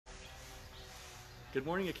Good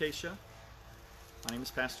morning, Acacia. My name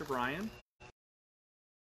is Pastor Brian.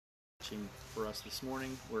 For us this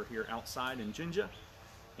morning, we're here outside in Jinja,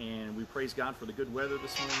 and we praise God for the good weather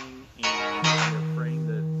this morning, and we're praying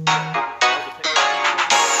that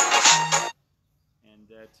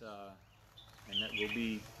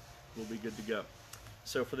we'll be good to go.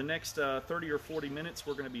 So for the next 30 or 40 minutes,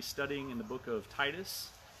 we're going to be studying in the book of Titus,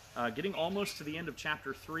 getting almost to the end of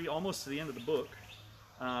chapter 3, almost to the end of the book.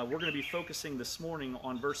 We're going to be focusing this morning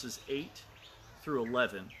on verses 8 through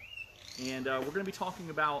 11. And we're going to be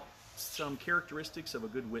talking about some characteristics of a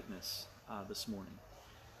good witness this morning.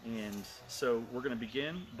 And so we're going to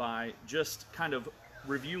begin by just kind of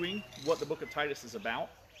reviewing what the book of Titus is about.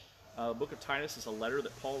 The book of Titus is a letter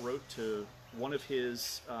that Paul wrote to one of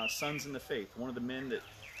his sons in the faith, one of the men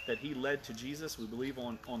that he led to Jesus, we believe,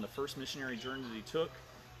 on the first missionary journey that he took.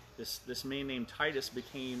 This man named Titus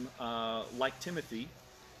became, like Timothy,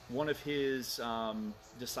 one of his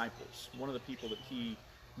disciples, one of the people that he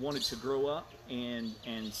wanted to grow up and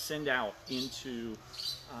send out into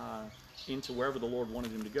wherever the Lord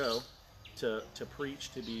wanted him to go to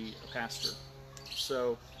preach, to be a pastor.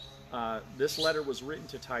 So this letter was written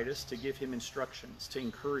to Titus to give him instructions, to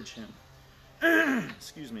encourage him,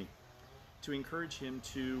 excuse me, to encourage him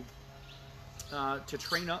to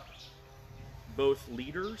train up both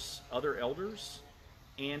leaders, other elders,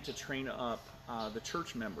 and to train up the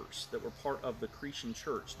church members that were part of the Cretan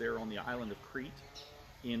church there on the island of Crete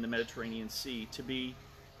in the Mediterranean Sea, to be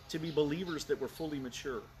believers that were fully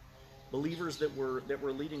mature, believers that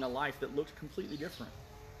were leading a life that looked completely different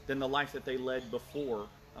than the life that they led before.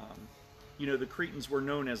 The Cretans were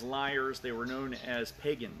known as liars. They were known as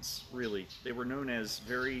pagans, really. They were known as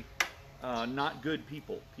very not good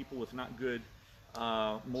people with not good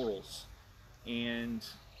morals. And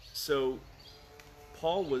so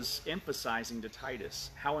Paul was emphasizing to Titus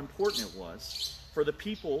how important it was for the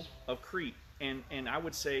people of Crete. And I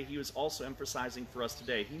would say he was also emphasizing for us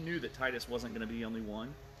today. He knew that Titus wasn't going to be the only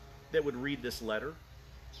one that would read this letter.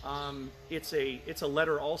 It's a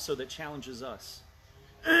letter also that challenges us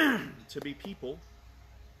to be people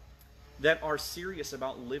that are serious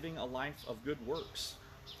about living a life of good works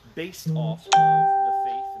based off of the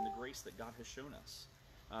faith and the grace that God has shown us,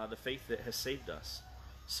 the faith that has saved us.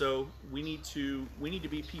 So we need to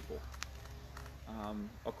be people,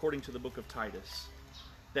 according to the book of Titus,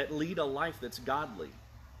 that lead a life that's godly,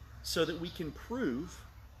 so that we can prove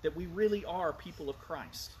that we really are people of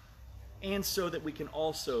Christ, and so that we can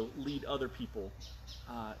also lead other people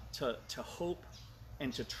to hope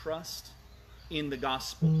and to trust in the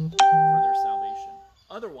gospel for their salvation.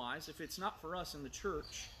 Otherwise, if it's not for us in the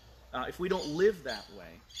church, if we don't live that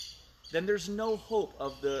way, then there's no hope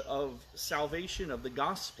of salvation, of the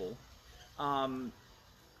gospel,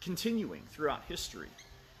 continuing throughout history.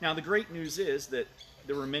 Now, the great news is that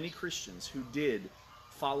there were many Christians who did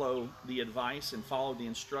follow the advice and follow the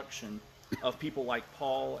instruction of people like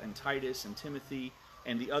Paul and Titus and Timothy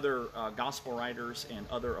and the other gospel writers and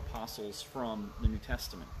other apostles from the New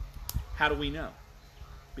Testament. How do we know?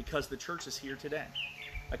 Because the church is here today.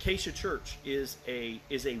 Acacia Church is a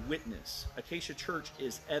witness. Acacia Church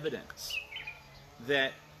is evidence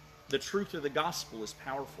that the truth of the gospel is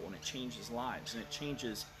powerful, and it changes lives, and it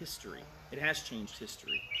changes history. It has changed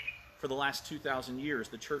history. For the last 2,000 years,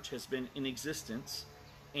 the church has been in existence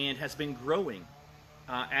and has been growing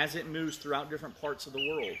as it moves throughout different parts of the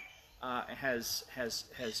world. Has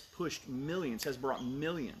pushed millions, has brought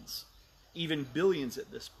millions, even billions at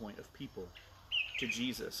this point, of people to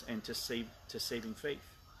Jesus and to saving faith.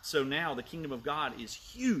 So now the kingdom of God is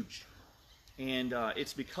huge, and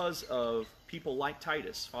it's because of people like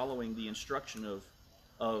Titus following the instruction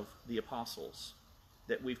of the apostles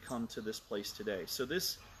that we've come to this place today. So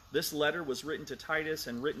this letter was written to Titus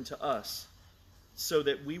and written to us so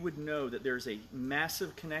that we would know that there's a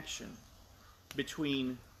massive connection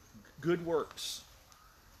between good works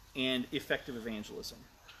and effective evangelism,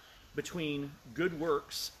 between good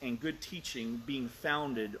works and good teaching being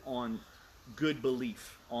founded on good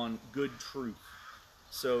belief, on good truth.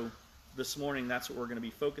 So this morning, that's what we're going to be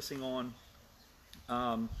focusing on.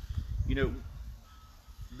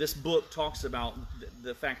 This book talks about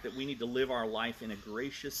the fact that we need to live our life in a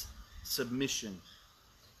gracious submission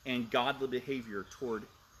and godly behavior toward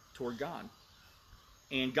God,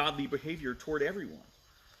 and godly behavior toward everyone,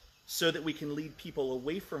 so that we can lead people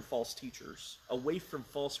away from false teachers, away from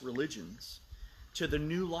false religions, to the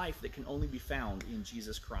new life that can only be found in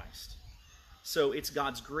Jesus Christ. So it's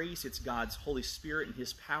God's grace, it's God's Holy Spirit and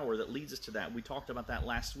His power that leads us to that. We talked about that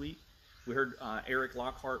last week. We heard Eric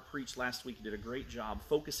Lockhart preach last week. He did a great job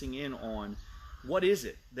focusing in on What is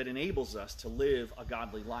it that enables us to live a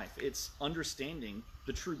godly life? It's understanding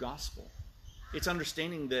the true gospel. It's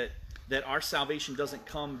understanding that our salvation doesn't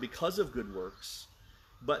come because of good works,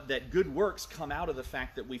 but that good works come out of the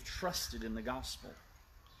fact that we've trusted in the gospel.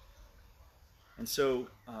 And so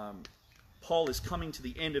Paul is coming to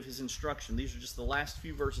the end of his instruction. These are just the last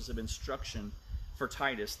few verses of instruction for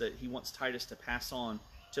Titus that he wants Titus to pass on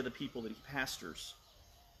to the people that he pastors.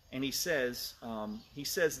 And he says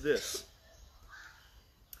this.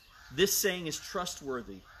 This saying is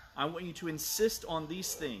trustworthy. I want you to insist on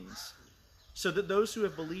these things, so that those who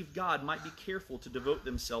have believed God might be careful to devote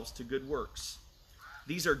themselves to good works.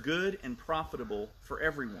 These are good and profitable for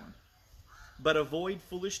everyone. But avoid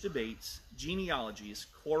foolish debates, genealogies,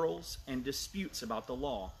 quarrels, and disputes about the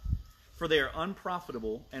law, for they are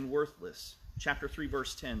unprofitable and worthless. Chapter 3,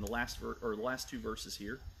 verse 10, the last two verses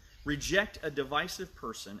here. Reject a divisive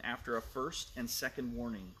person after a first and second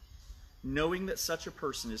warning, knowing that such a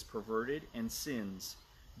person is perverted and sins,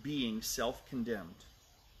 being self-condemned.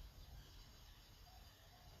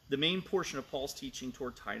 The main portion of Paul's teaching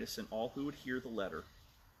toward Titus and all who would hear the letter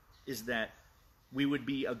is that we would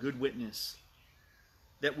be a good witness.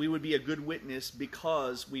 That we would be a good witness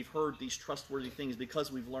because we've heard these trustworthy things,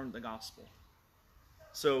 because we've learned the gospel.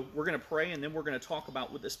 So we're going to pray, and then we're going to talk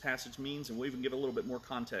about what this passage means, and we'll even give a little bit more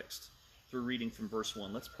context through reading from verse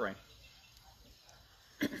 1. Let's pray.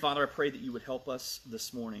 Father, I pray that you would help us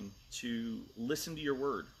this morning to listen to your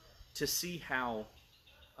word, to see how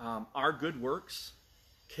our good works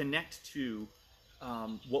connect to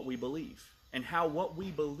what we believe, and how what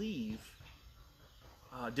we believe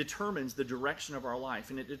determines the direction of our life.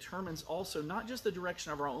 And it determines also not just the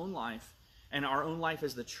direction of our own life and our own life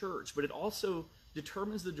as the church, but it also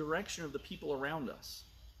determines the direction of the people around us.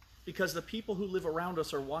 Because the people who live around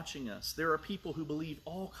us are watching us. There are people who believe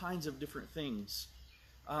all kinds of different things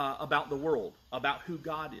about the world, about who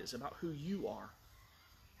God is, about who you are.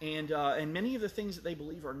 And many of the things that they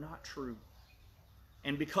believe are not true.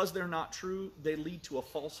 And because they're not true, they lead to a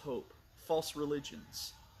false hope, false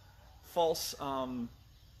religions, false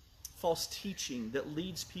teaching that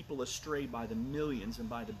leads people astray by the millions and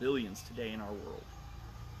by the billions today in our world.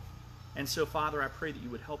 And so, Father, I pray that you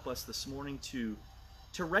would help us this morning to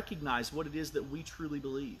recognize what it is that we truly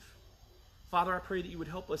believe. Father, I pray that you would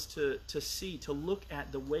help us to look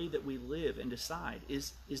at the way that we live and decide,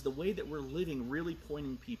 is the way that we're living really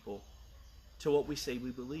pointing people to what we say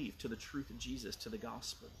we believe, to the truth of Jesus, to the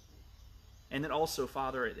gospel. And then also,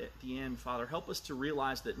 Father, at the end, Father, help us to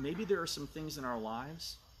realize that maybe there are some things in our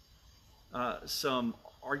lives, some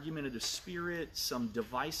argumentative spirit, some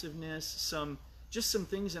divisiveness, some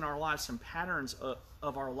things in our lives, some patterns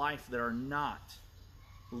of our life that are not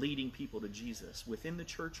leading people to Jesus within the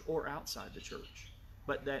church or outside the church,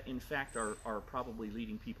 but that in fact are probably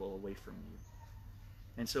leading people away from you.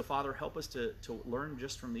 And so, Father, help us to learn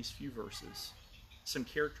just from these few verses some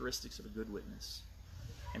characteristics of a good witness,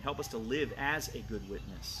 and help us to live as a good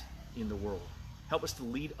witness in the world. Help us to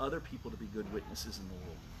lead other people to be good witnesses in the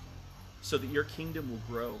world, so that your kingdom will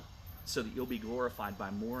grow, so that you'll be glorified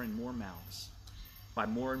by more and more mouths, by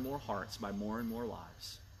more and more hearts, by more and more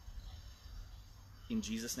lives. In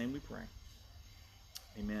Jesus' name we pray.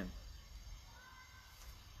 Amen.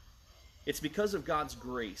 It's because of God's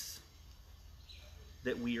grace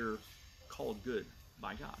that we are called good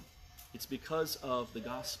by God. It's because of the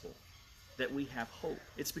gospel that we have hope.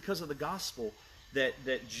 It's because of the gospel that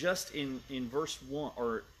just in verse 1,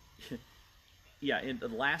 or in the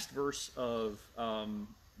last verse of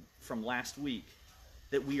from last week,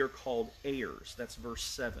 that we are called heirs. That's verse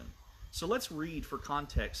 7. So let's read for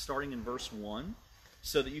context, starting in verse 1,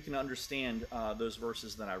 so that you can understand those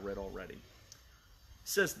verses that I read already. It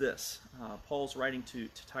says this, Paul's writing to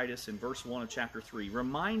Titus in verse 1 of chapter 3,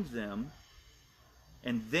 remind them,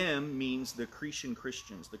 and them means the Cretan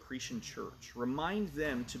Christians, the Cretan church. Remind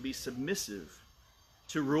them to be submissive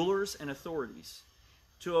to rulers and authorities,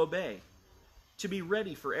 to obey, to be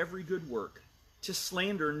ready for every good work, to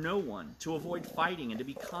slander no one, to avoid fighting, and to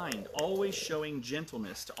be kind, always showing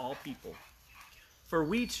gentleness to all people. For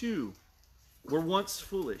we too were once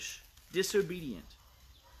foolish, disobedient,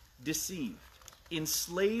 deceived,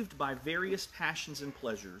 enslaved by various passions and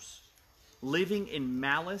pleasures, living in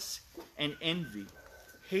malice and envy,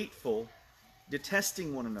 hateful,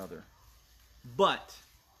 detesting one another. But,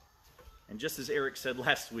 and just as Eric said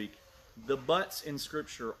last week, the buts in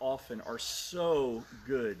Scripture often are so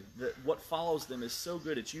good that what follows them is so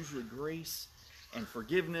good. It's usually grace and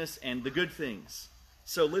forgiveness and the good things.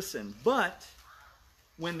 So listen, but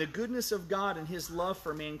when the goodness of God and his love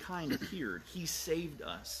for mankind appeared, he saved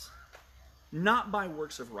us, not by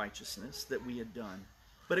works of righteousness that we had done,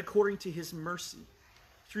 but according to his mercy,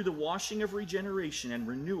 through the washing of regeneration and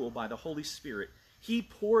renewal by the Holy Spirit, he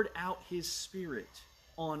poured out his Spirit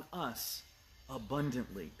on us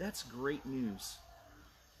abundantly. That's great news.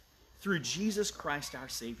 Through Jesus Christ our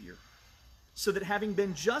Savior, so that having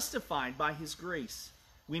been justified by his grace,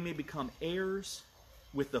 we may become heirs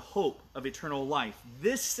with the hope of eternal life.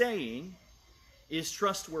 This saying is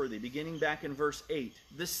trustworthy, beginning back in verse 8.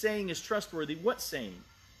 This saying is trustworthy. What saying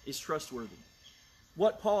is trustworthy?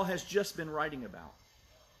 What Paul has just been writing about.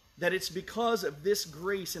 That it's because of this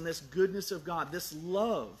grace and this goodness of God, this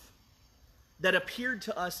love that appeared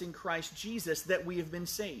to us in Christ Jesus, that we have been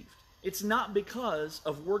saved. It's not because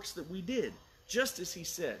of works that we did, just as he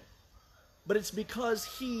said. But it's because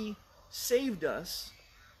he saved us.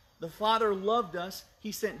 The Father loved us.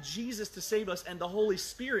 He sent Jesus to save us, and the Holy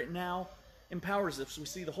Spirit now empowers us. We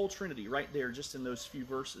see the whole Trinity right there just in those few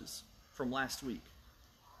verses from last week.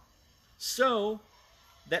 So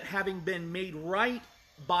that having been made right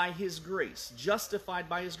by his grace, justified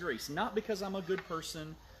by his grace, not because I'm a good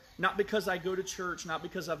person, not because I go to church, not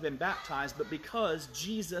because I've been baptized, but because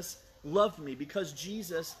Jesus loved me, because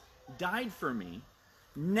Jesus died for me,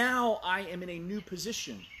 now I am in a new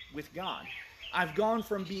position with God. I've gone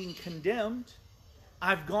from being condemned,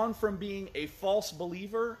 I've gone from being a false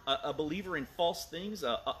believer, a believer in false things,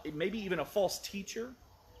 maybe even a false teacher,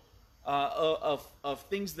 of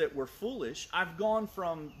things that were foolish. I've gone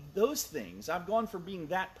from those things, I've gone from being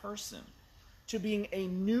that person to being a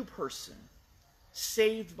new person,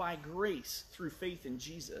 saved by grace through faith in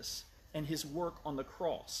Jesus and his work on the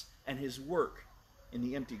cross and his work in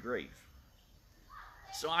the empty grave.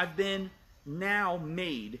 So I've been now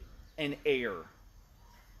made an heir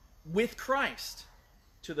with Christ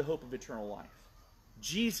to the hope of eternal life.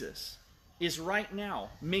 Jesus is right now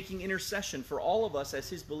making intercession for all of us as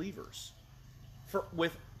his believers,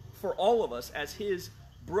 for all of us as his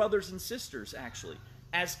brothers and sisters, actually,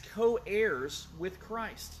 as co-heirs with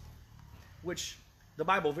Christ, which the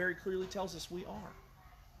Bible very clearly tells us we are.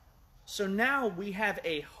 So now we have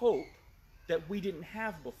a hope that we didn't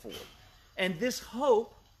have before. And this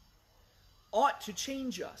hope ought to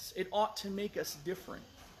change us. It ought to make us different.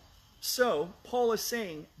 So, Paul is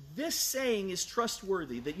saying, this saying is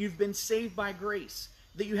trustworthy, that you've been saved by grace,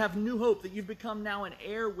 that you have new hope, that you've become now an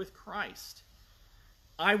heir with Christ.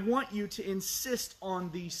 I want you to insist on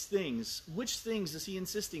these things. Which things is he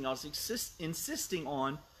insisting on? He's insisting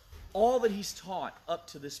on all that he's taught up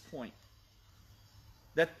to this point.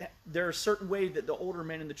 That there are certain ways that the older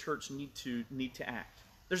men in the church need to act.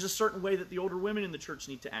 There's a certain way that the older women in the church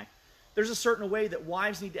need to act. There's a certain way that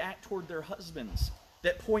wives need to act toward their husbands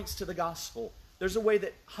that points to the gospel. There's a way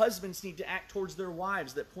that husbands need to act towards their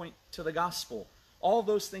wives that point to the gospel. All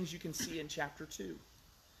those things you can see in chapter 2.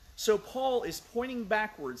 So Paul is pointing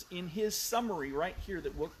backwards in his summary right here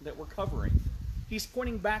that we're covering. He's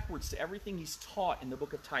pointing backwards to everything he's taught in the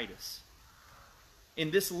book of Titus. In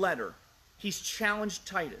this letter, he's challenged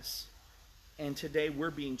Titus, and today we're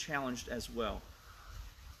being challenged as well.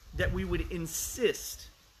 That we would insist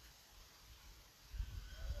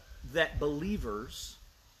that believers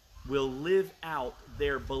will live out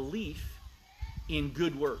their belief in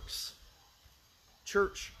good works.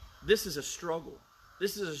 Church, this is a struggle.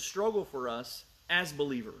 This is a struggle for us as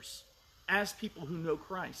believers, as people who know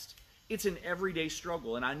Christ. It's an everyday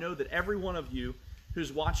struggle, and I know that every one of you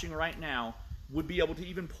who's watching right now would be able to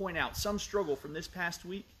even point out some struggle from this past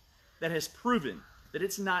week that has proven that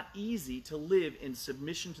it's not easy to live in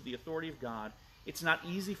submission to the authority of God. It's not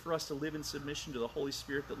easy for us to live in submission to the Holy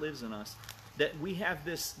Spirit that lives in us. That we have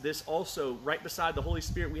this also, right beside the Holy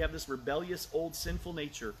Spirit, we have this rebellious, old, sinful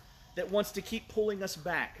nature that wants to keep pulling us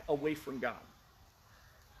back away from God,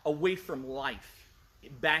 away from life,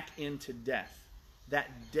 back into death.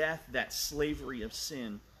 That slavery of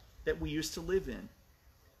sin that we used to live in.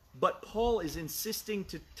 But Paul is insisting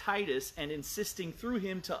to Titus and insisting through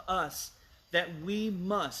him to us that we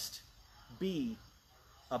must be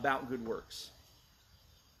about good works.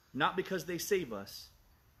 Not because they save us,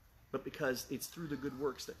 but because it's through the good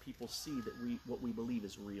works that people see that what we believe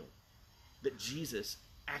is real. That Jesus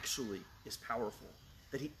actually is powerful.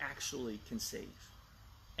 That he actually can save.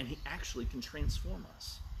 And he actually can transform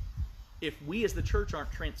us. If we as the church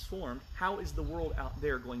aren't transformed, how is the world out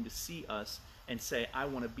there going to see us and say, I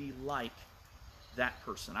want to be like that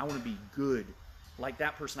person. I want to be good like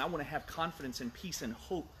that person. I want to have confidence and peace and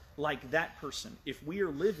hope like that person. If we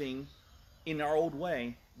are living in our old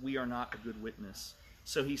way, we are not a good witness.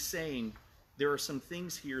 So he's saying there are some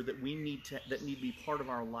things here that need to be part of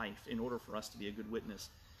our life in order for us to be a good witness.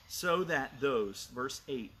 So that those, verse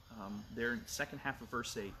 8, there in the second half of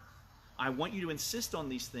verse 8, I want you to insist on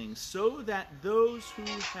these things so that those who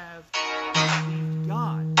have believed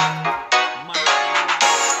God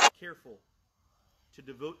might be careful to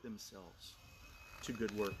devote themselves to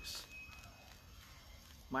good works.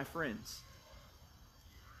 My friends,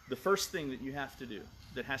 the first thing that you have to do,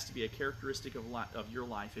 that has to be a characteristic of your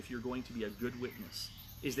life if you're going to be a good witness,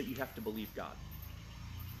 is that you have to believe God.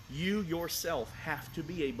 You yourself have to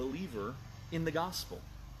be a believer in the gospel.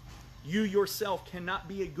 You yourself cannot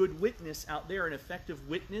be a good witness out there, an effective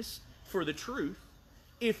witness for the truth,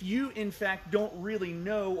 if you in fact don't really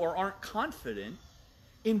know or aren't confident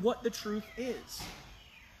in what the truth is.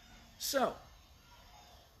 So,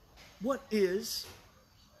 what is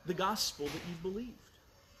the gospel that you've believed?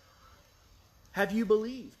 Have you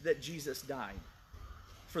believed that Jesus died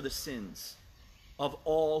for the sins of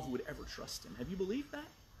all who would ever trust him? Have you believed that?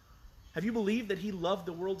 Have you believed that he loved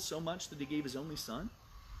the world so much that he gave his only son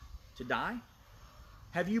to die?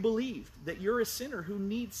 Have you believed that you're a sinner who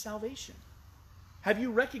needs salvation? Have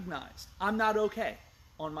you recognized, I'm not okay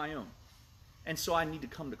on my own, and so I need to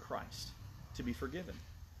come to Christ to be forgiven?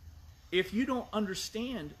 If you don't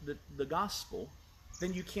understand the gospel,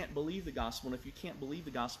 then you can't believe the gospel. And if you can't believe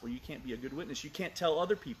the gospel, you can't be a good witness. You can't tell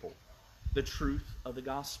other people the truth of the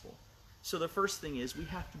gospel. So the first thing is we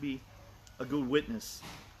have to be a good witness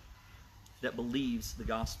that believes the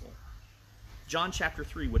gospel. John chapter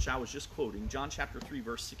 3, which I was just quoting, John chapter 3,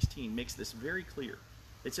 verse 16, makes this very clear.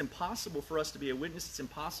 It's impossible for us to be a witness. It's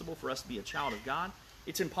impossible for us to be a child of God.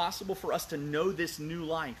 It's impossible for us to know this new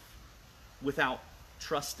life without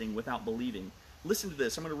trusting, without believing. Listen to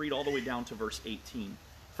this. I'm going to read all the way down to verse 18.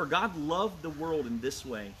 For God loved the world in this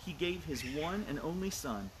way. He gave his one and only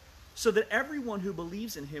Son, so that everyone who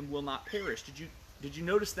believes in him will not perish. Did you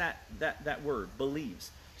notice that word, believes?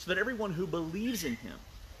 So that everyone who believes in him,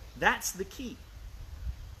 that's the key.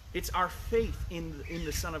 It's our faith in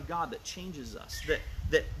the Son of God that changes us,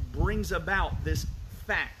 that brings about this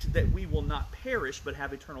fact that we will not perish but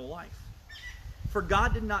have eternal life. For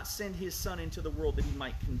God did not send his Son into the world that he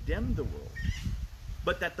might condemn the world,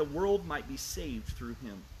 but that the world might be saved through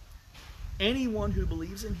him. Anyone who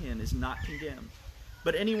believes in him is not condemned,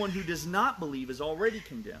 but anyone who does not believe is already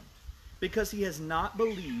condemned, because he has not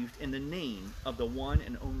believed in the name of the one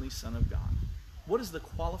and only Son of God. What is the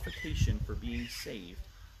qualification for being saved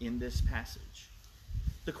in this passage?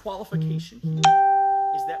 The qualification here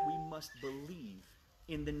is that we must believe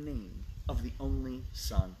in the name of the only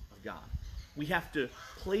Son of God. We have to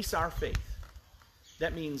place our faith.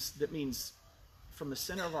 That means from the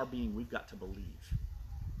center of our being, we've got to believe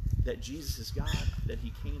that Jesus is God, that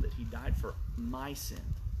he came, that he died for my sin.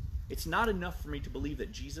 It's not enough for me to believe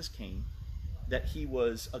that Jesus came, that he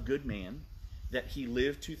was a good man, that he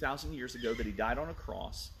lived 2,000 years ago, that he died on a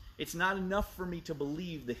cross. It's not enough for me to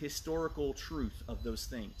believe the historical truth of those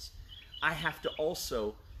things. I have to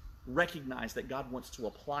also recognize that God wants to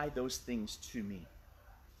apply those things to me.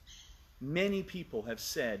 Many people have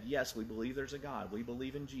said, yes, we believe there's a God. We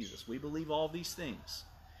believe in Jesus. We believe all these things.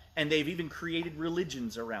 And they've even created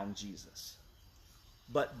religions around Jesus.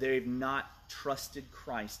 But they've not trusted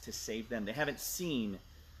Christ to save them. They haven't seen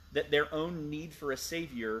that their own need for a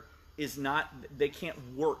Savior is not, they can't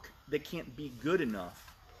work, they can't be good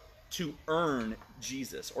enough to earn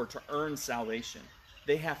Jesus or to earn salvation.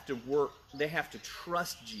 They have to work, they have to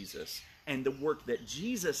trust Jesus and the work that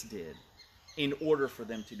Jesus did in order for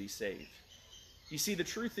them to be saved. You see, the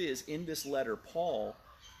truth is, in this letter, Paul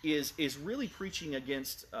is really preaching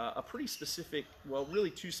against a pretty specific, well, really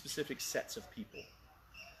two specific sets of people.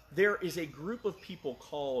 There is a group of people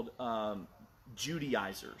called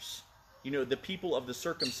Judaizers. You know, the people of the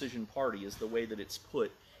circumcision party is the way that it's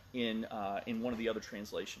put in one of the other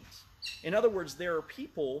translations. In other words, there are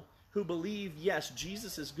people who believe, yes,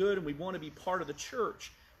 Jesus is good and we want to be part of the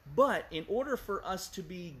church, but in order for us to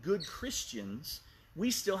be good Christians, we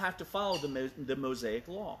still have to follow the Mosaic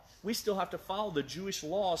law. We still have to follow the Jewish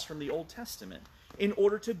laws from the Old Testament in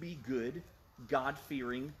order to be good,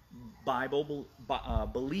 God-fearing,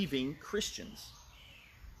 Bible-believing Christians.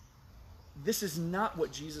 This is not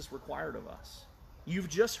what Jesus required of us. You've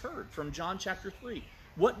just heard from John chapter 3.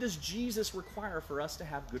 What does Jesus require for us to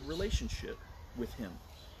have good relationship with him?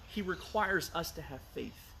 He requires us to have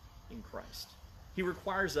faith in Christ. He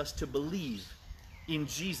requires us to believe in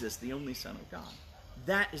Jesus, the only Son of God.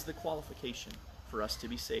 That is the qualification for us to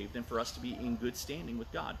be saved and for us to be in good standing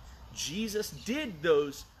with God. Jesus did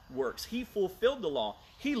those works. He fulfilled the law.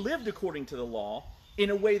 He lived according to the law in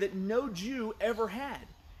a way that no Jew ever had,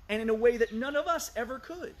 and in a way that none of us ever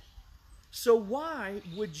could. So why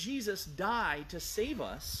would Jesus die to save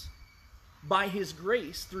us by his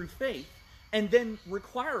grace through faith and then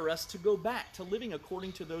require us to go back to living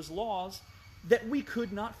according to those laws that we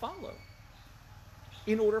could not follow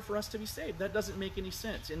in order for us to be saved. That doesn't make any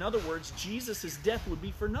sense. In other words, Jesus' death would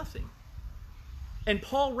be for nothing. And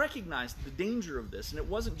Paul recognized the danger of this, and it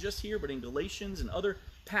wasn't just here, but in Galatians and other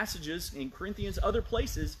passages, in Corinthians, other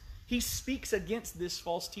places, he speaks against this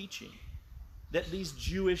false teaching that these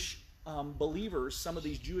Jewish believers, some of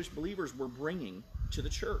these Jewish believers were bringing to the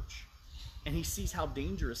church. And he sees how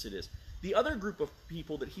dangerous it is. The other group of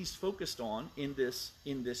people that he's focused on in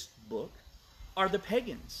this book are the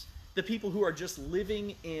pagans, the people who are just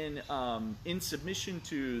living in submission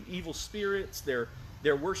to evil spirits.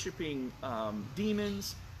 They're worshiping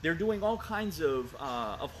demons. They're doing all kinds of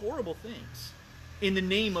horrible things in the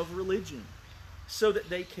name of religion, so that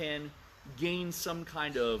they can gain some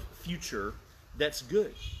kind of future that's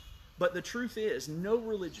good. But the truth is, no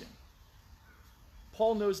religion.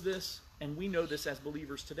 Paul knows this, and we know this as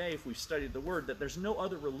believers today if we've studied the Word, that there's no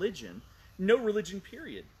other religion, no religion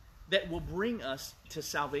period, that will bring us to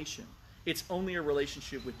salvation. It's only a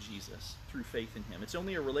relationship with Jesus through faith in Him. It's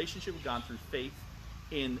only a relationship with God through faith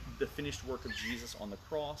in the finished work of Jesus on the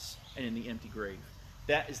cross and in the empty grave.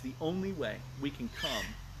 That is the only way we can come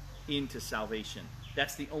into salvation.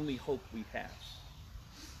 That's the only hope we have.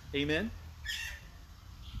 Amen?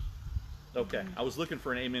 Okay, I was looking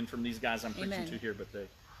for an amen from these guys I'm preaching to here, but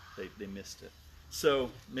they missed it. So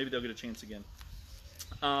maybe they'll get a chance again.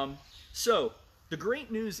 So the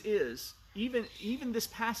great news is, even this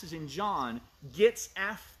passage in John gets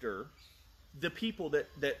after the people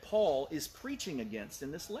that Paul is preaching against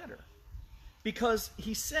in this letter. Because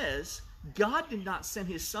he says, God did not send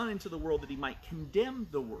his Son into the world that he might condemn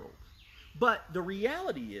the world. But the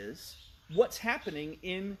reality is, what's happening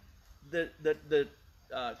in the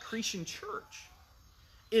Cretan church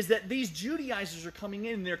is that these Judaizers are coming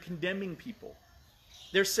in and they're condemning people.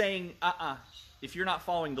 They're saying, if you're not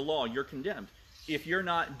following the law, you're condemned. If you're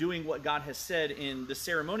not doing what God has said in the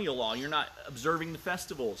ceremonial law, you're not observing the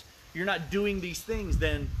festivals, you're not doing these things,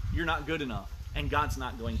 then you're not good enough, and God's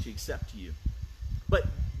not going to accept you. But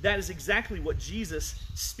that is exactly what Jesus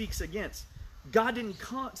speaks against. God didn't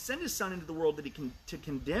send his Son into the world to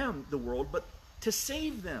condemn the world, but to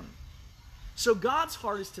save them. So God's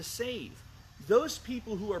heart is to save those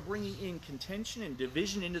people who are bringing in contention and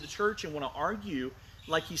division into the church and want to argue,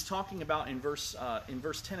 like he's talking about in verse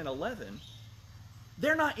 10 and 11.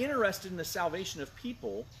 They're not interested in the salvation of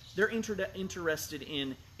people. They're interested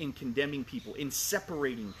in condemning people, in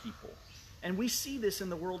separating people. And we see this in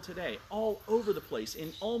the world today, all over the place.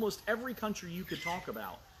 In almost every country you could talk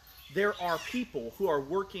about, there are people who are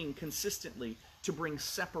working consistently to bring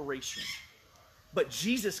separation. But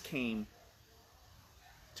Jesus came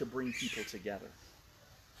to bring people together.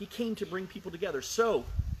 He came to bring people together. So,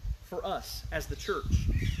 for us as the church,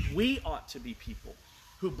 we ought to be people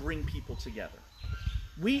who bring people together.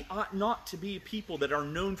 We ought not to be people that are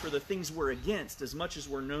known for the things we're against as much as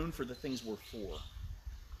we're known for the things we're for.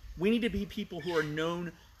 We need to be people who are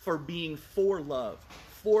known for being for love,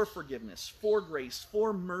 for forgiveness, for grace,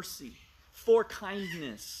 for mercy, for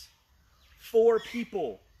kindness, for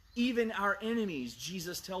people, even our enemies.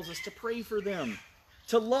 Jesus tells us to pray for them,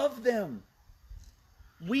 to love them.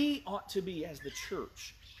 We ought to be, as the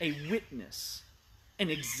church, a witness, an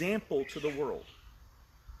example to the world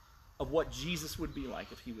of what Jesus would be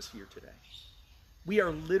like if he was here today. We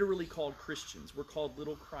are literally called Christians. We're called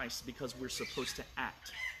little Christ because we're supposed to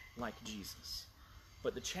act like Jesus.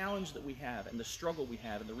 But the challenge that we have and the struggle we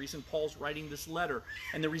have, and the reason Paul's writing this letter,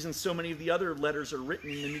 and the reason so many of the other letters are written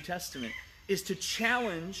in the New Testament, is to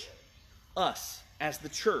challenge us as the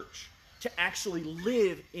church to actually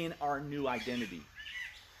live in our new identity.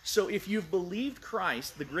 So if you've believed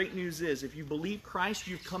Christ, the great news is, if you believe Christ,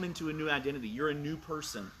 you've come into a new identity. You're a new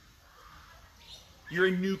person. You're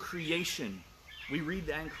a new creation. We read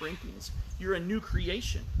that in Corinthians. You're a new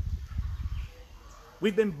creation.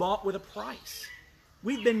 We've been bought with a price.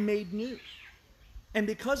 We've been made new. And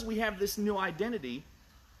because we have this new identity,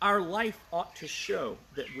 our life ought to show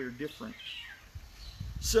that we're different.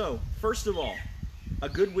 So, first of all, a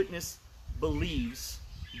good witness believes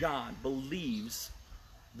God, believes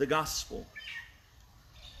the gospel.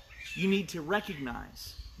 You need to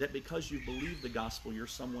recognize that because you believe the gospel, you're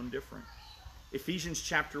someone different. Ephesians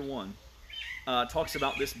chapter 1 talks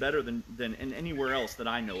about this better than anywhere else that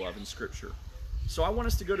I know of in Scripture. So I want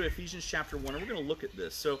us to go to Ephesians chapter 1, and we're going to look at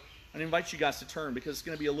this. So I invite you guys to turn, because it's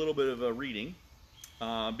going to be a little bit of a reading,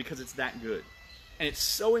 because it's that good. And it's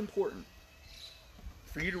so important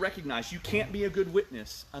for you to recognize you can't be a good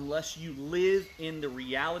witness unless you live in the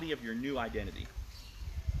reality of your new identity.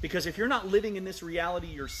 Because if you're not living in this reality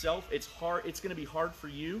yourself, it's going to be hard for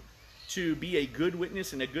you to be a good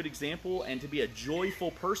witness and a good example and to be a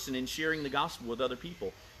joyful person in sharing the gospel with other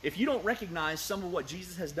people. If you don't recognize some of what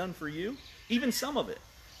Jesus has done for you, even some of it,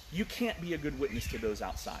 you can't be a good witness to those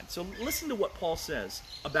outside. So listen to what Paul says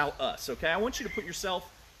about us, okay? I want you to put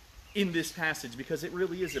yourself in this passage because it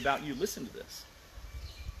really is about you. Listen to this.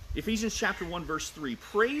 Ephesians chapter 1, verse 3.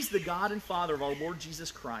 Praise the God and Father of our Lord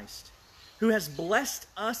Jesus Christ, who has blessed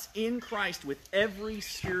us in Christ with every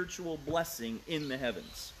spiritual blessing in the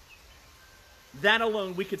heavens. That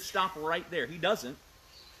alone, we could stop right there. He doesn't.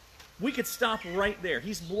 We could stop right there.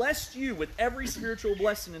 He's blessed you with every spiritual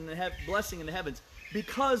blessing in the heavens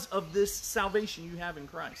because of this salvation you have in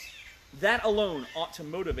Christ. That alone ought to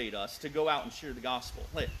motivate us to go out and share the gospel.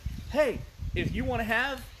 Hey, if you want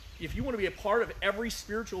to be a part of every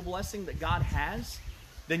spiritual blessing that God has,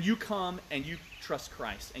 then you come and you trust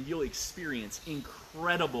Christ, and you'll experience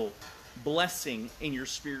incredible blessing in your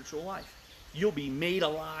spiritual life. You'll be made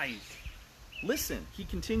alive. Listen, he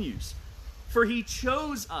continues. For he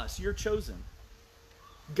chose us. You're chosen.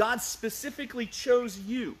 God specifically chose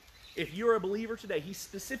you. If you're a believer today, he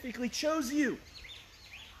specifically chose you.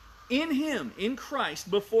 In him, in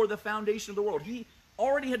Christ, before the foundation of the world. He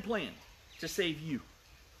already had planned to save you.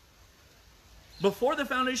 Before the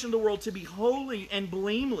foundation of the world, to be holy and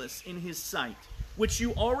blameless in his sight, which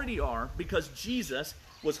you already are because Jesus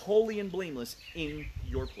was holy and blameless in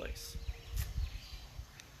your place.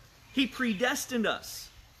 He predestined us.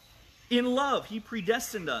 In love, he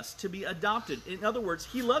predestined us to be adopted. In other words,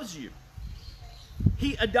 he loves you.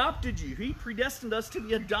 He adopted you. He predestined us to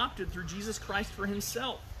be adopted through Jesus Christ for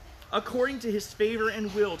himself, according to his favor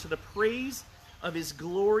and will, to the praise of his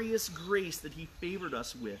glorious grace that he favored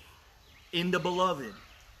us with in the beloved.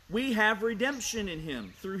 We have redemption in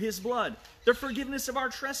him through his blood, the forgiveness of our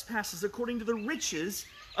trespasses according to the riches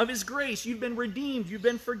of his grace. You've been redeemed. You've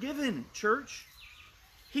been forgiven, church.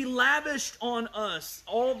 He lavished on us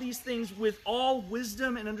all these things with all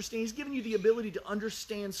wisdom and understanding. He's given you the ability to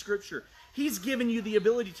understand Scripture. He's given you the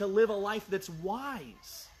ability to live a life that's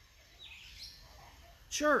wise.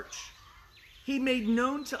 Church, he made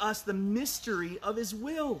known to us the mystery of his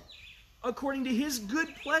will, according to his good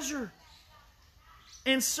pleasure.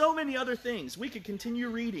 And so many other things. We could continue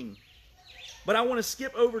reading, but I want to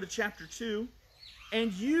skip over to chapter 2.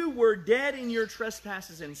 And you were dead in your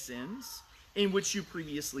trespasses and sins, in which you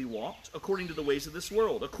previously walked, according to the ways of this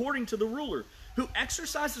world, according to the ruler, who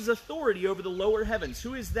exercises authority over the lower heavens.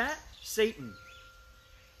 Who is that? Satan.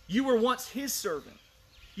 You were once his servant.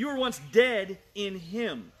 You were once dead in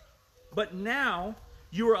him. But now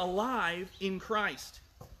you are alive in Christ.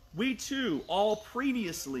 We too, all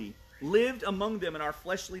previously, lived among them in our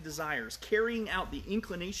fleshly desires, carrying out the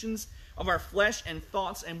inclinations of our flesh and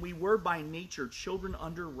thoughts, and we were by nature children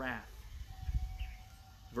under wrath.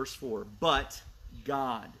 Verse 4, but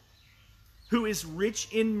God, who is rich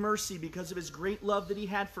in mercy because of his great love that he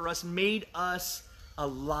had for us, made us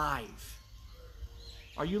alive.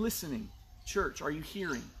 Are you listening? Church, are you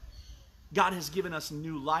hearing? God has given us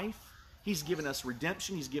new life. He's given us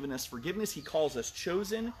redemption. He's given us forgiveness. He calls us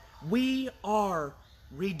chosen. We are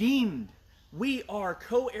redeemed. We are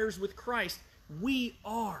co-heirs with Christ. We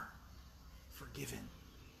are forgiven.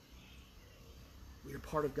 We are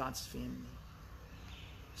part of God's family.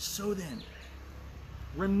 So then,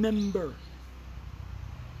 remember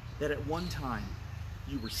that at one time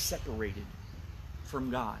you were separated from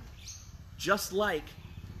God. Just like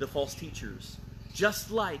the false teachers,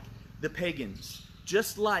 just like the pagans,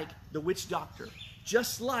 just like the witch doctor,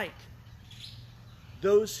 just like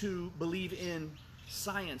those who believe in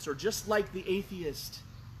science, or just like the atheist.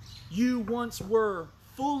 You once were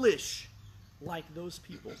foolish like those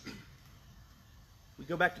people. We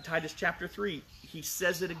go back to Titus chapter 3. He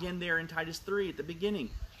says it again there in Titus 3 at the beginning,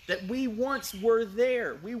 that we once were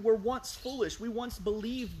there. We were once foolish. We once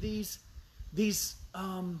believed these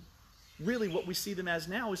really what we see them as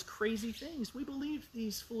now is crazy things. We believed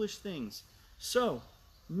these foolish things. So,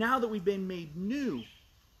 now that we've been made new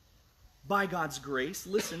by God's grace,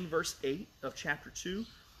 listen, verse 8 of chapter 2,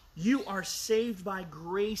 you are saved by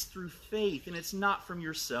grace through faith, and it's not from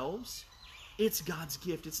yourselves. It's God's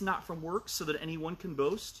gift. It's not from works so that anyone can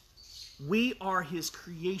boast. We are his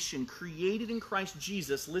creation, created in Christ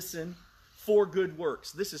Jesus, listen, for good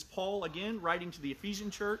works. This is Paul, again, writing to the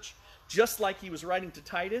Ephesian church, just like he was writing to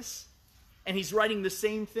Titus, and he's writing the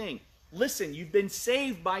same thing. Listen, you've been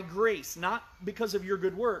saved by grace, not because of your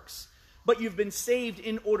good works, but you've been saved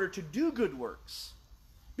in order to do good works.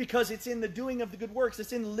 Because it's in the doing of the good works,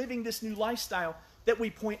 it's in living this new lifestyle that we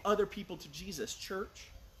point other people to Jesus. Church,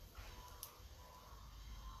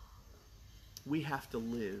 we have to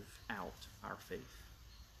live out our faith.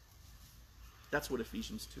 That's what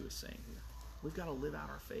Ephesians 2 is saying here. We've got to live out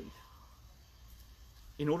our faith.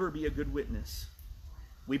 In order to be a good witness,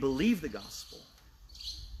 we believe the gospel,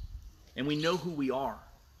 and we know who we are.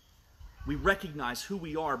 We recognize who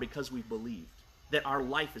we are because we've believed, that our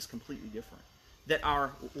life is completely different, that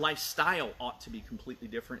our lifestyle ought to be completely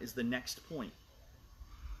different is the next point.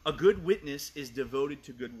 A good witness is devoted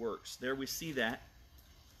to good works. There we see that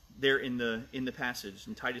there in the passage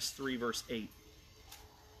in Titus 3 verse 8.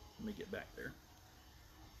 Let me get back there.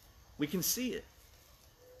 We can see it.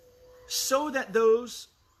 So that those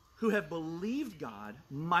who have believed God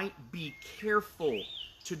might be careful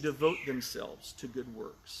to devote themselves to good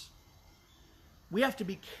works. We have to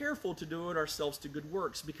be careful to devote ourselves to good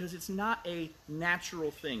works because it's not a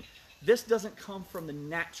natural thing. This doesn't come from the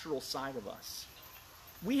natural side of us.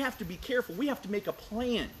 We have to be careful. We have to make a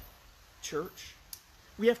plan, church.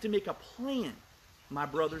 We have to make a plan, my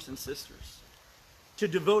brothers and sisters, to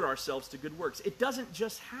devote ourselves to good works. It doesn't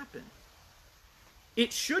just happen.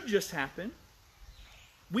 It should just happen.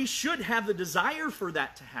 We should have the desire for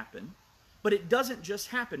that to happen, but it doesn't just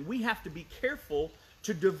happen. We have to be careful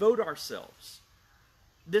to devote ourselves.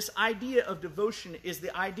 This idea of devotion is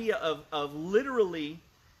the idea of literally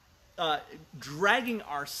dragging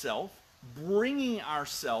ourselves, bringing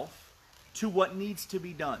ourselves to what needs to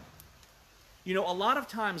be done. You know, a lot of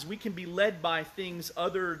times we can be led by things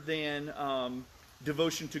other than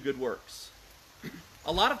devotion to good works.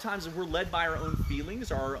 A lot of times if we're led by our own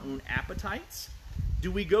feelings or our own appetites,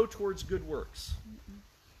 do we go towards good works?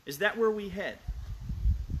 Is that where we head?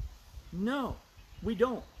 No, we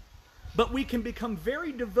don't. But we can become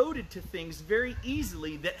very devoted to things very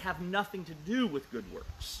easily that have nothing to do with good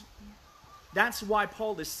works. That's why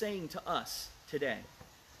Paul is saying to us today,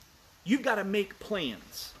 you've got to make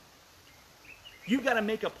plans. You've got to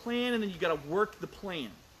make a plan, and then you've got to work the plan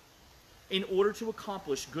in order to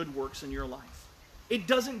accomplish good works in your life. It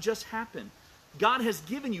doesn't just happen. God has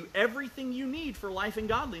given you everything you need for life and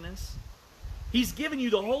godliness. He's given you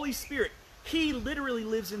the Holy Spirit. He literally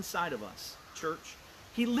lives inside of us, church.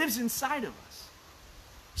 He lives inside of us.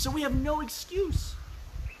 So we have no excuse.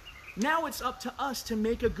 Now it's up to us to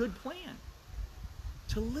make a good plan,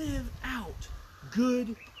 to live out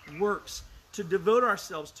good works, to devote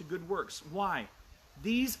ourselves to good works. Why?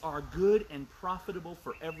 These are good and profitable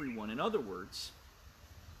for everyone. In other words,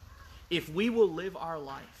 if we will live our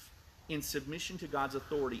life in submission to God's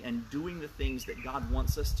authority and doing the things that God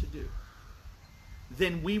wants us to do,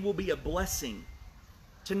 then we will be a blessing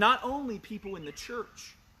to not only people in the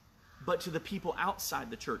church, but to the people outside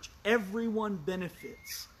the church. Everyone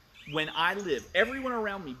benefits when I live. Everyone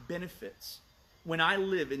around me benefits when I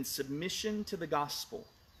live in submission to the gospel.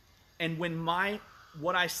 And when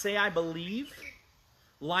what I say I believe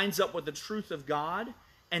lines up with the truth of God,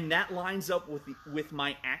 and that lines up with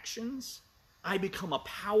my actions, I become a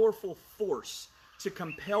powerful force to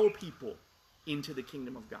compel people into the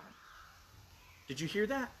kingdom of God. Did you hear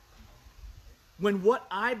that? When what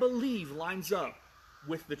I believe lines up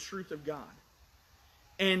with the truth of God.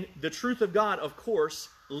 And the truth of God, of course,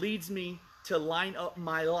 leads me to line up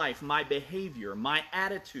my life, my behavior, my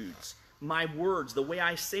attitudes, my words, the way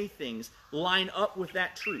I say things, line up with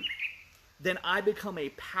that truth. Then I become a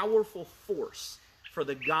powerful force for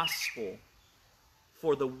the gospel,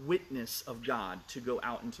 for the witness of God to go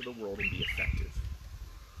out into the world and be effective.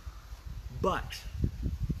 But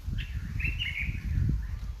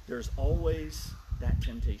there's always that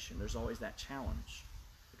temptation. There's always that challenge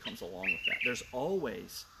that comes along with that. There's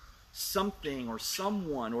always something or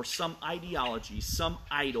someone or some ideology, some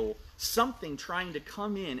idol, something trying to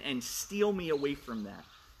come in and steal me away from that.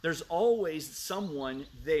 There's always someone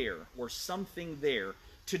there or something there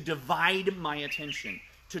to divide my attention,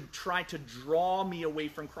 to try to draw me away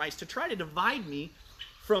from Christ, to try to divide me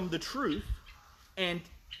from the truth and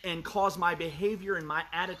cause my behavior and my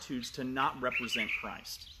attitudes to not represent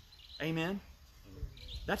Christ. Amen?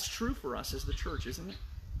 That's true for us as the church, isn't it?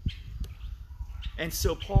 And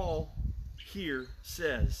so Paul here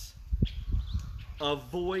says,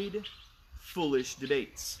 avoid foolish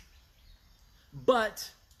debates. But,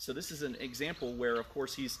 so this is an example where, of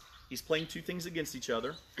course, he's playing two things against each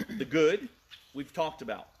other. The good, we've talked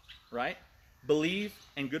about, right? Believe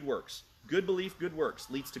and good works. Good belief, good works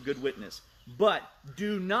leads to good witness. But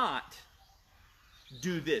do not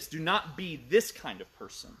do this. Do not be this kind of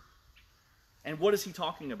person. And what is he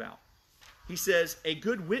talking about? He says, a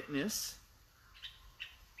good witness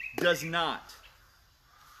does not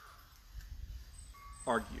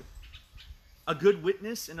argue. A good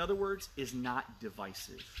witness, in other words, is not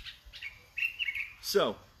divisive.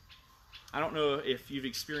 So, I don't know if you've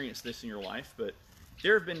experienced this in your life, but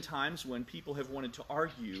there have been times when people have wanted to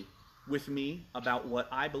argue with me about what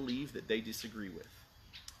I believe that they disagree with.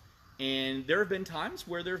 And there have been times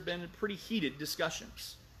where there have been pretty heated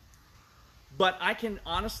discussions. But I can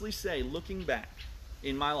honestly say, looking back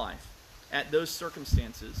in my life at those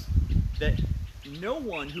circumstances, that no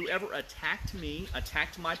one who ever attacked me,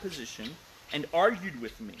 attacked my position, and argued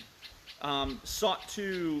with me, sought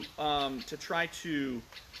to try to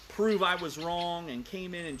prove I was wrong and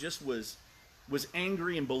came in and just was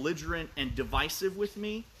angry and belligerent and divisive with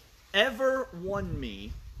me, ever won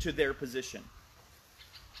me to their position.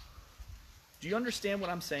 Do you understand what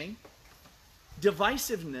I'm saying?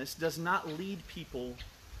 Divisiveness does not lead people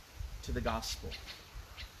to the gospel.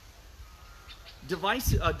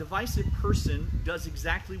 A divisive person does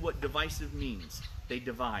exactly what divisive means. They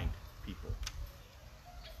divide people.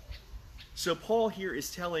 So Paul here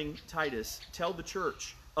is telling Titus, tell the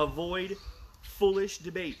church, avoid foolish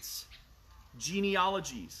debates,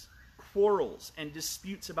 genealogies, quarrels, and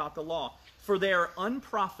disputes about the law, for they are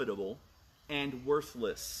unprofitable and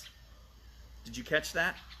worthless. Did you catch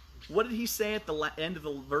that? What did he say at the end of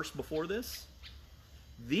the verse before this?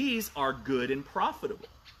 These are good and profitable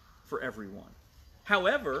for everyone.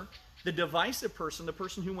 However, the divisive person, the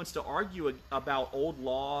person who wants to argue about old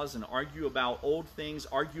laws and argue about old things,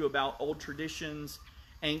 argue about old traditions,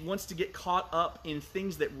 and wants to get caught up in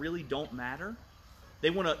things that really don't matter,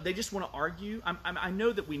 they just want to argue. I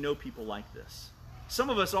know that we know people like this.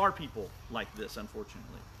 Some of us are people like this,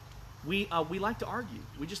 unfortunately. We like to argue.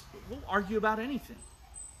 We'll argue about anything.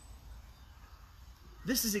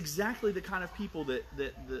 This is exactly the kind of people that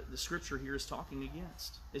the scripture here is talking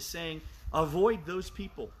against. It's saying, avoid those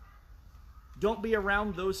people. Don't be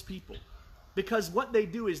around those people. Because what they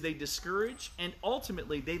do is they discourage, and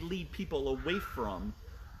ultimately they lead people away from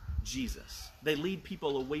Jesus. They lead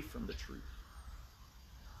people away from the truth.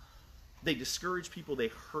 They discourage people, they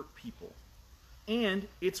hurt people. And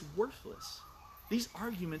it's worthless. These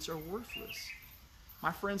arguments are worthless.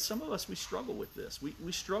 My friends, some of us, we struggle with this.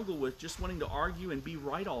 We struggle with just wanting to argue and be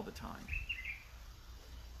right all the time.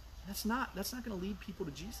 That's not going to lead people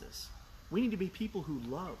to Jesus. We need to be people who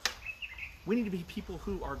love. We need to be people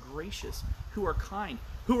who are gracious, who are kind,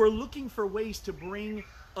 who are looking for ways to bring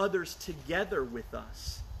others together with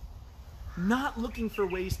us. Not looking for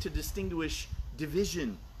ways to distinguish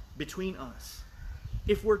division between us.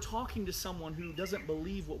 If we're talking to someone who doesn't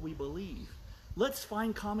believe what we believe, let's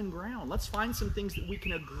find common ground. Let's find some things that we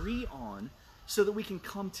can agree on so that we can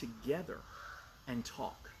come together and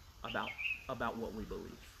talk about what we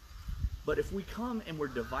believe. But if we come and we're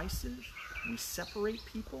divisive, we separate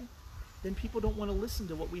people, then people don't want to listen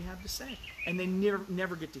to what we have to say. And they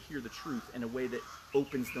never get to hear the truth in a way that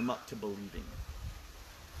opens them up to believing.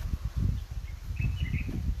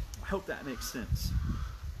 I hope that makes sense.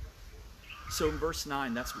 So in verse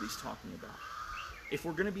 9, that's what he's talking about. If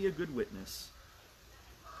we're going to be a good witness,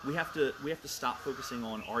 we have to stop focusing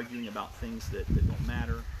on arguing about things that don't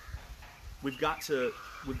matter. We've got to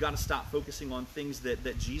stop focusing on things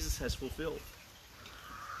that Jesus has fulfilled.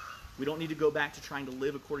 We don't need to go back to trying to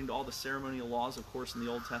live according to all the ceremonial laws, of course, in the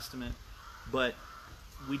Old Testament, but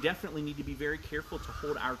we definitely need to be very careful to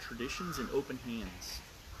hold our traditions in open hands.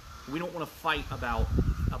 We don't want to fight about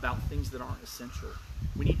things that aren't essential.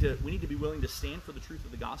 We need to be willing to stand for the truth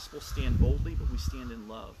of the gospel, stand boldly, but we stand in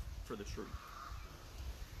love for the truth.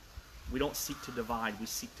 We don't seek to divide, we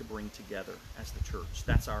seek to bring together as the church.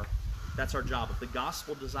 That's our job. If the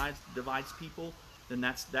gospel divides people, then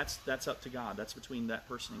that's up to God. That's between that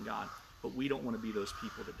person and God. But we don't want to be those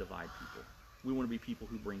people that divide people. We want to be people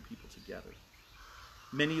who bring people together.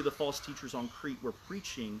 Many of the false teachers on Crete were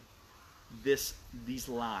preaching these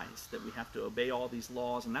lies, that we have to obey all these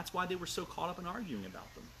laws, and that's why they were so caught up in arguing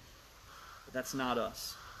about them. But that's not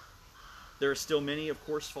us. There are still many, of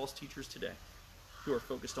course, false teachers today who are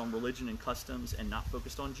focused on religion and customs and not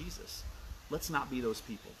focused on Jesus. Let's not be those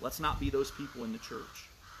people. Let's not be those people in the church.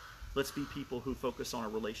 Let's be people who focus on a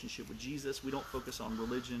relationship with Jesus. We don't focus on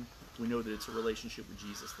religion. We know that it's a relationship with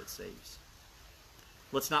Jesus that saves.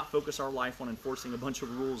 Let's not focus our life on enforcing a bunch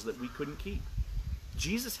of rules that we couldn't keep.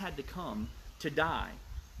 Jesus had to come to die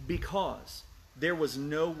because there was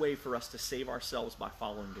no way for us to save ourselves by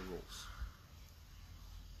following the rules.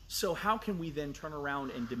 So how can we then turn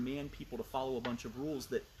around and demand people to follow a bunch of rules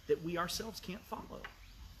that we ourselves can't follow?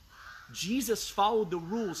 Jesus followed the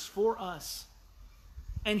rules for us,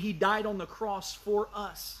 and he died on the cross for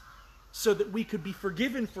us so that we could be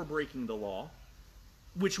forgiven for breaking the law,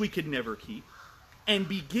 which we could never keep, and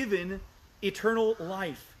be given eternal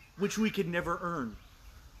life, which we could never earn.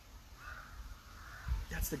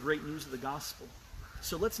 That's the great news of the gospel.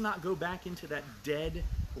 So let's not go back into that dead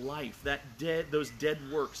life, those dead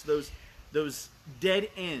works, those those dead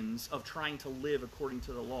ends of trying to live according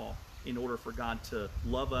to the law in order for God to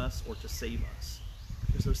love us or to save us.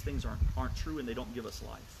 Because those things aren't true, and they don't give us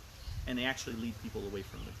life. And they actually lead people away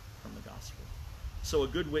from the gospel. So a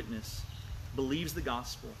good witness believes the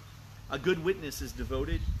gospel. A good witness is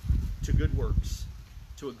devoted to good works,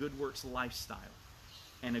 to a good works lifestyle.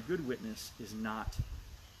 And a good witness is not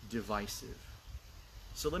divisive.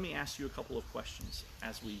 So let me ask you a couple of questions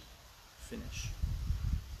as we finish.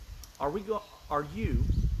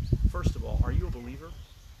 First of all, are you a believer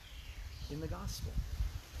in the gospel?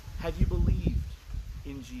 Have you believed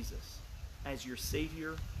in Jesus as your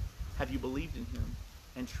Savior? Have you believed in him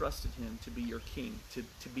and trusted him to be your king,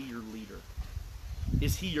 to be your leader?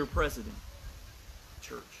 Is he your president?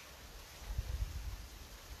 Church.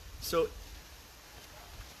 So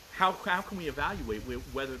how can we evaluate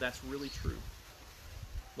whether that's really true?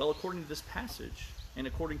 Well, according to this passage, and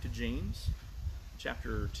according to James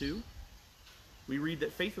chapter 2, we read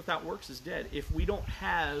that faith without works is dead. If we don't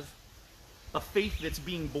have a faith that's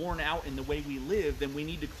being borne out in the way we live, then we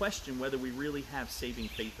need to question whether we really have saving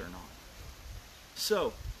faith or not.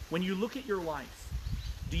 So, when you look at your life,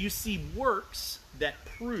 do you see works that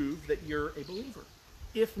prove that you're a believer?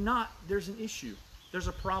 If not, there's an issue. There's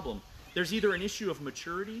a problem. There's either an issue of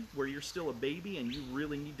maturity, where you're still a baby and you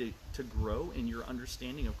really need to grow in your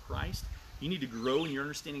understanding of Christ. You need to grow in your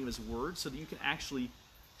understanding of his word so that you can actually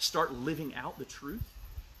start living out the truth.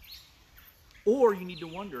 Or you need to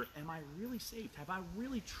wonder, am I really saved? Have I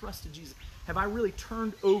really trusted Jesus? Have I really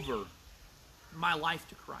turned over my life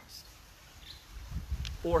to Christ?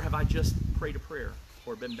 Or have I just prayed a prayer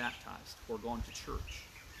or been baptized or gone to church,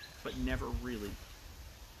 but never really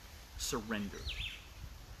surrendered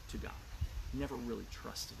to God? Never really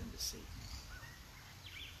trusted him to save me.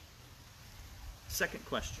 Second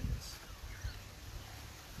question is,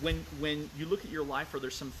 when you look at your life, are there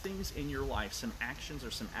some things in your life, some actions or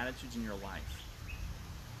some attitudes in your life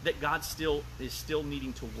that God is still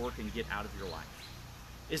needing to work and get out of your life?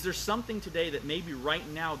 Is there something today that maybe right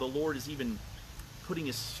now the Lord is even putting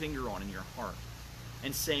his finger on in your heart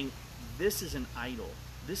and saying, this is an idol.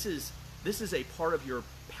 This is a part of your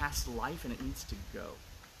past life, and it needs to go.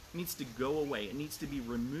 It needs to go away. It needs to be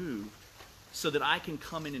removed so that I can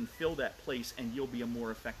come in and fill that place, and you'll be a more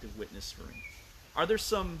effective witness for me. Are there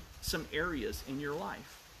some areas in your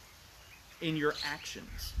life, in your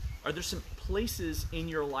actions? Are there some places in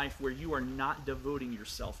your life where you are not devoting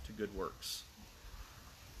yourself to good works?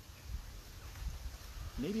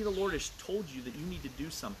 Maybe the Lord has told you that you need to do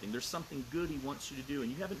something. There's something good he wants you to do,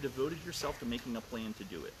 and you haven't devoted yourself to making a plan to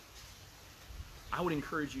do it. I would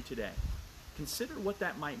encourage you today, consider what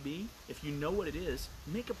that might be. If you know what it is,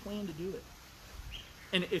 make a plan to do it.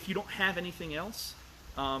 And if you don't have anything else,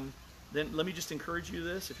 then let me just encourage you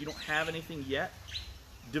this. If you don't have anything yet,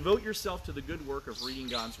 devote yourself to the good work of reading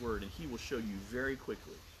God's word, and he will show you very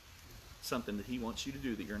quickly something that he wants you to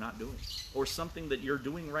do that you're not doing, or something that you're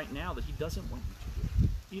doing right now that he doesn't want you to do.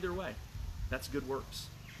 Either way, that's good works.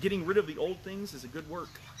 Getting rid of the old things is a good work.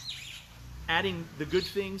 Adding the good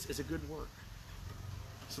things is a good work.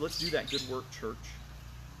 So let's do that good work, church.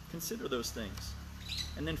 Consider those things.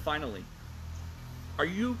 And then finally, are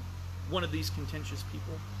you one of these contentious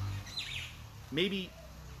people? Maybe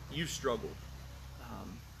you've struggled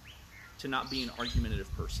to not be an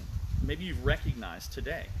argumentative person. Maybe you've recognized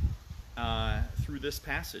today through this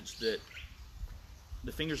passage that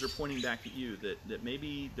the fingers are pointing back at you, that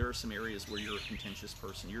maybe there are some areas where you're a contentious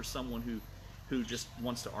person. You're someone who just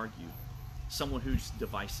wants to argue, someone who's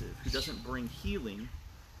divisive, who doesn't bring healing,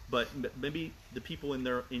 but maybe the people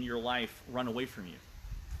in your life run away from you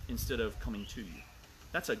instead of coming to you.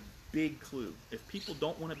 That's a big clue. If people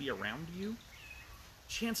don't want to be around you,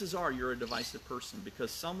 chances are you're a divisive person,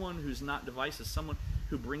 because someone who's not divisive, someone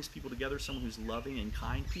who brings people together, someone who's loving and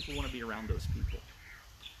kind, people want to be around those people.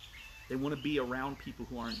 They want to be around people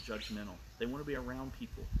who aren't judgmental. They want to be around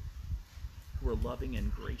people who are loving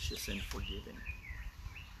and gracious and forgiving.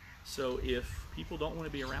 So if people don't want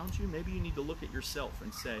to be around you, maybe you need to look at yourself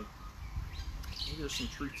and say, maybe there's some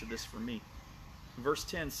truth to this for me. Verse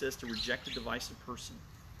 10 says to reject a divisive person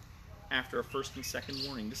after a first and second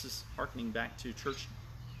warning. This is hearkening back to church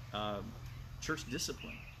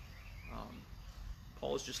discipline.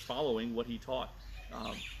 Paul is just following what he taught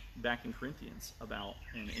back in Corinthians about,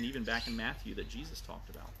 and even back in Matthew that Jesus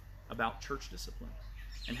talked about church discipline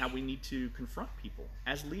and how we need to confront people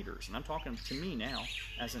as leaders. And I'm talking to me now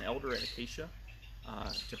as an elder at Acacia,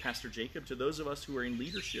 to Pastor Jacob, to those of us who are in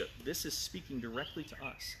leadership. This is speaking directly to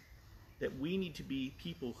us, that we need to be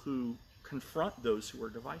people who confront those who are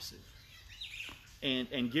divisive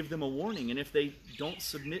and give them a warning. And if they don't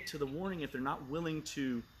submit to the warning, if they're not willing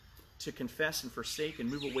to to confess and forsake and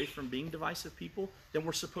move away from being divisive people, then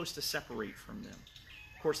we're supposed to separate from them.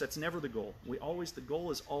 Of course, that's never the goal. The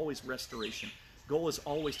goal is always restoration. The goal is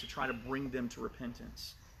always to try to bring them to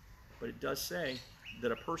repentance. But it does say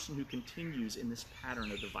that a person who continues in this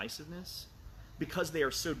pattern of divisiveness, because they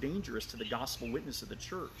are so dangerous to the gospel witness of the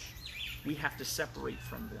church, we have to separate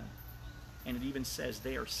from them. And it even says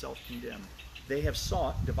they are self-condemned.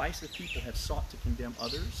 Divisive people have sought to condemn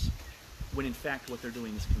others, when in fact what they're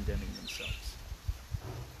doing is condemning themselves.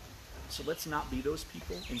 So let's not be those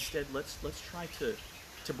people. Instead, let's try to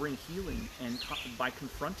bring healing and by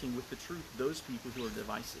confronting with the truth those people who are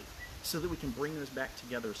divisive, so that we can bring those back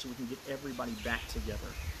together, so we can get everybody back together,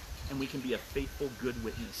 and we can be a faithful, good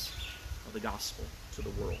witness of the gospel to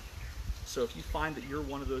the world. So if you find that you're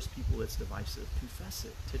one of those people that's divisive, confess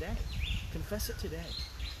it today. Confess it today.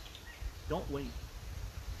 Don't wait,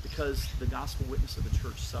 because the gospel witness of the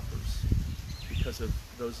church suffers because of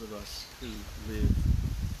those of us who live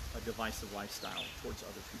a divisive lifestyle towards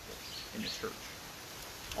other people in the church.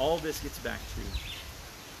 All of it gets back to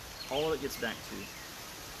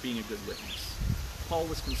being a good witness. Paul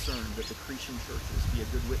was concerned that the Cretan churches be a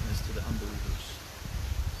good witness to the unbelievers.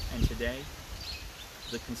 And today,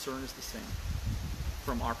 the concern is the same.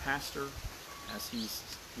 From our pastor, as he's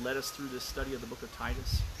led us through this study of the book of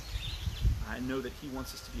Titus, I know that he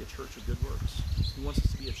wants us to be a church of good works. He wants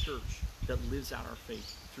us to be a church that lives out our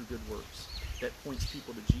faith through good works, that points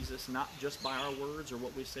people to Jesus, not just by our words or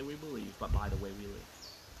what we say we believe, but by the way we live.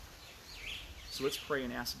 So let's pray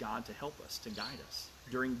and ask God to help us, to guide us.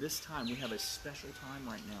 During this time, we have a special time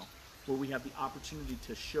right now where we have the opportunity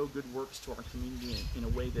to show good works to our community in a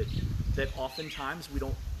way that oftentimes we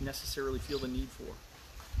don't necessarily feel the need for.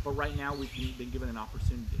 But right now, we've been given an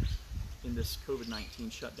opportunity in this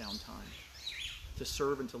COVID-19 shutdown time to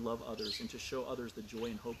serve and to love others and to show others the joy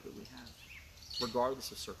and hope that we have,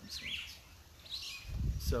 regardless of circumstance.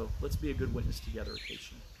 So let's be a good witness together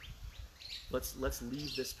occasionally. Let's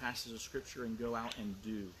leave this passage of Scripture and go out and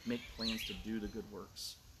make plans to do the good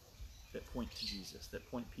works that point to Jesus,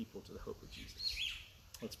 that point people to the hope of Jesus.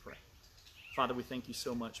 Let's pray. Father, we thank you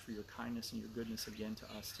so much for your kindness and your goodness again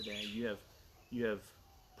to us today. You have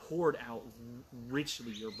poured out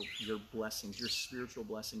richly your blessings, your spiritual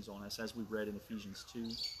blessings on us, as we read in Ephesians 2.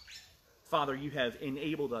 Father, you have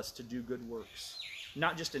enabled us to do good works.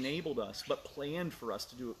 Not just enabled us, but planned for us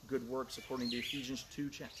to do good works according to Ephesians 2,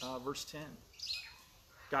 verse 10.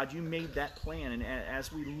 God, you made that plan, and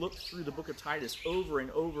as we look through the book of Titus over and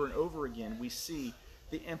over and over again, we see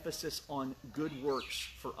the emphasis on good works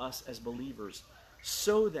for us as believers,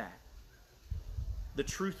 so that the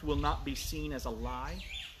truth will not be seen as a lie,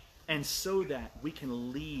 and so that we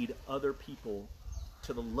can lead other people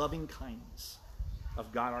to the loving kindness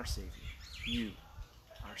of God our Savior, you,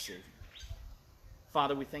 our Savior.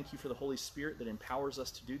 Father, we thank you for the Holy Spirit that empowers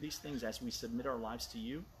us to do these things as we submit our lives to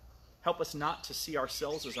you. Help us not to see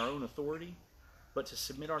ourselves as our own authority, but to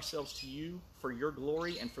submit ourselves to you for your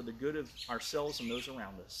glory and for the good of ourselves and those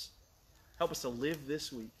around us. Help us to live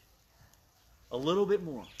this week a little bit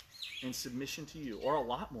more in submission to you, or a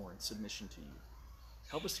lot more in submission to you.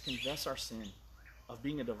 Help us to confess our sin of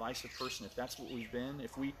being a divisive person, if that's what we've been.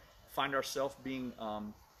 If we find ourselves being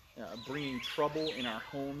bringing trouble in our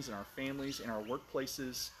homes, in our families, in our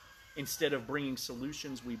workplaces, instead of bringing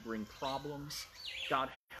solutions, we bring problems. God,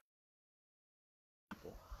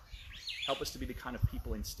 help us to be the kind of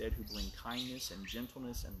people instead who bring kindness and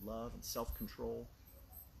gentleness and love and self-control,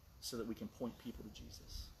 so that we can point people to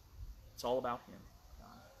Jesus. It's all about him.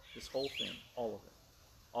 This whole thing, all of it,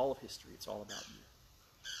 all of history, it's all about you.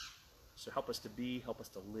 So help us to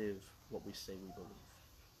live what we say we believe.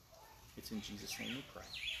 It's in Jesus' name we pray.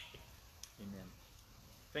 Amen.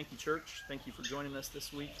 Thank you, church. Thank you for joining us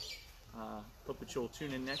this week. Hope that you'll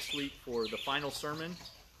tune in next week for the final sermon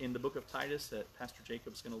in the book of Titus that Pastor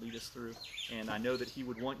Jacob's going to lead us through. And I know that he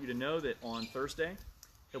would want you to know that on Thursday,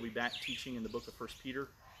 he'll be back teaching in the book of 1 Peter.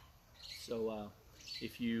 So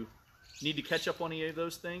if you need to catch up on any of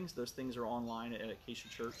those things are online at Acacia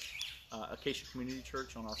Church, Acacia Community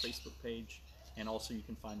Church on our Facebook page. And also you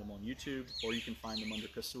can find them on YouTube, or you can find them under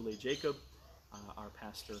Kasule Jacob, our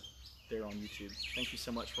pastor, there on YouTube. Thank you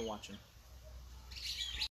so much for watching.